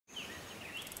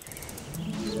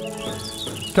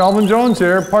Calvin Jones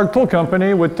here, Park Tool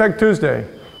Company with Tech Tuesday.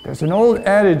 There's an old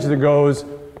adage that goes,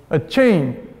 a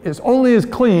chain is only as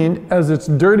clean as its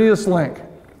dirtiest link.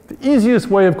 The easiest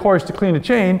way, of course, to clean a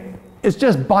chain is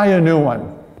just buy a new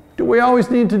one. Do we always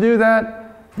need to do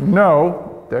that?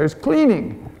 No, there's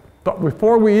cleaning. But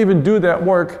before we even do that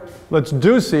work, let's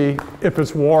see if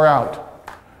it's wore out.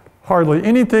 Hardly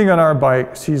anything on our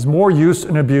bike sees more use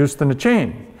and abuse than a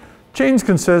chain. Chains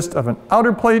consist of an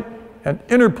outer plate, an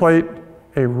inner plate,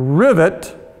 a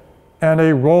rivet, and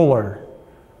a roller.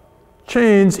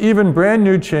 Chains, even brand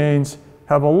new chains,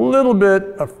 have a little bit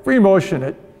of free motion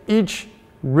at each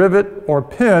rivet or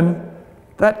pin.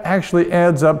 That actually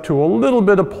adds up to a little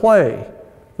bit of play.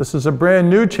 This is a brand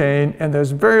new chain and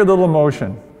there's very little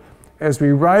motion. As we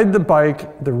ride the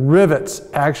bike, the rivets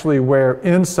actually wear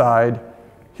inside.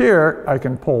 Here, I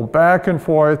can pull back and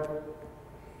forth.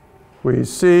 We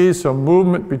see some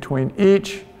movement between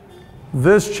each.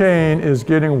 This chain is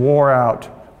getting wore out.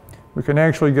 We can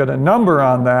actually get a number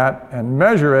on that and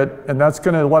measure it, and that's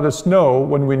going to let us know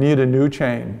when we need a new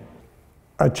chain.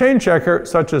 A chain checker,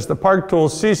 such as the Park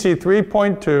Tools CC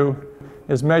 3.2,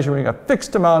 is measuring a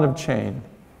fixed amount of chain.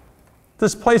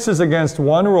 This places against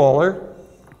one roller.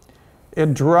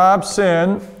 It drops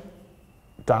in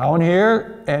down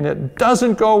here, and it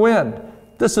doesn't go in.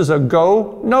 This is a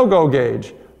go, no-go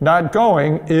gauge. Not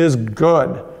going is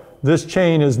good. This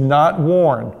chain is not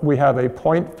worn. We have a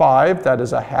 0.5, that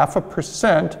is a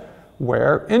 0.5%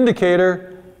 wear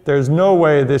indicator. There's no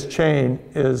way this chain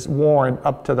is worn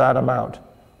up to that amount.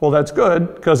 Well, that's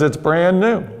good because it's brand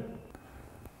new.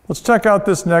 Let's check out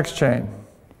this next chain.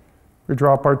 We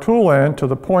drop our tool in to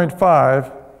the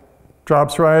 0.5,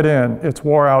 drops right in. It's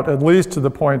wore out at least to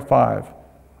the 0.5.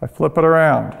 I flip it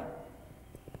around.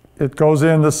 It goes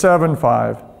in the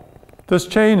 7.5. This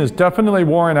chain is definitely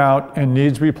worn out and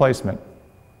needs replacement.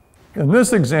 In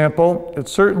this example, it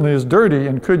certainly is dirty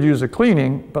and could use a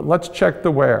cleaning, but let's check the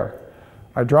wear.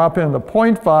 I drop in the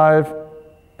 0.5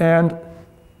 and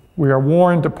we are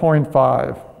worn to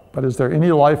 0.5. But is there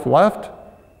any life left?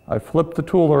 I flip the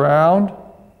tool around.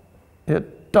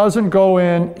 It doesn't go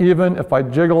in even if I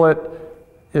jiggle it.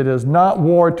 It is not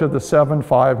worn to the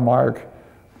 7.5 mark.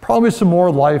 Probably some more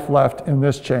life left in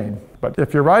this chain. But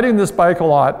if you're riding this bike a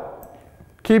lot,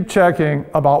 keep checking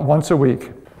about once a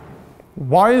week.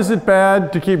 Why is it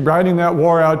bad to keep riding that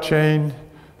wore out chain?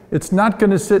 It's not going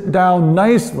to sit down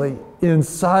nicely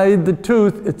inside the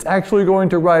tooth. It's actually going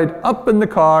to ride up in the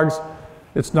cogs.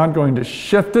 It's not going to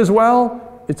shift as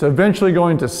well. It's eventually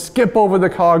going to skip over the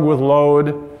cog with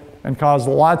load and cause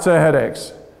lots of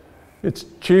headaches. It's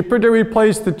cheaper to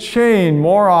replace the chain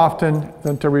more often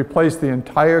than to replace the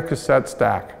entire cassette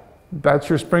stack. That's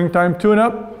your springtime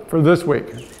tune-up for this week.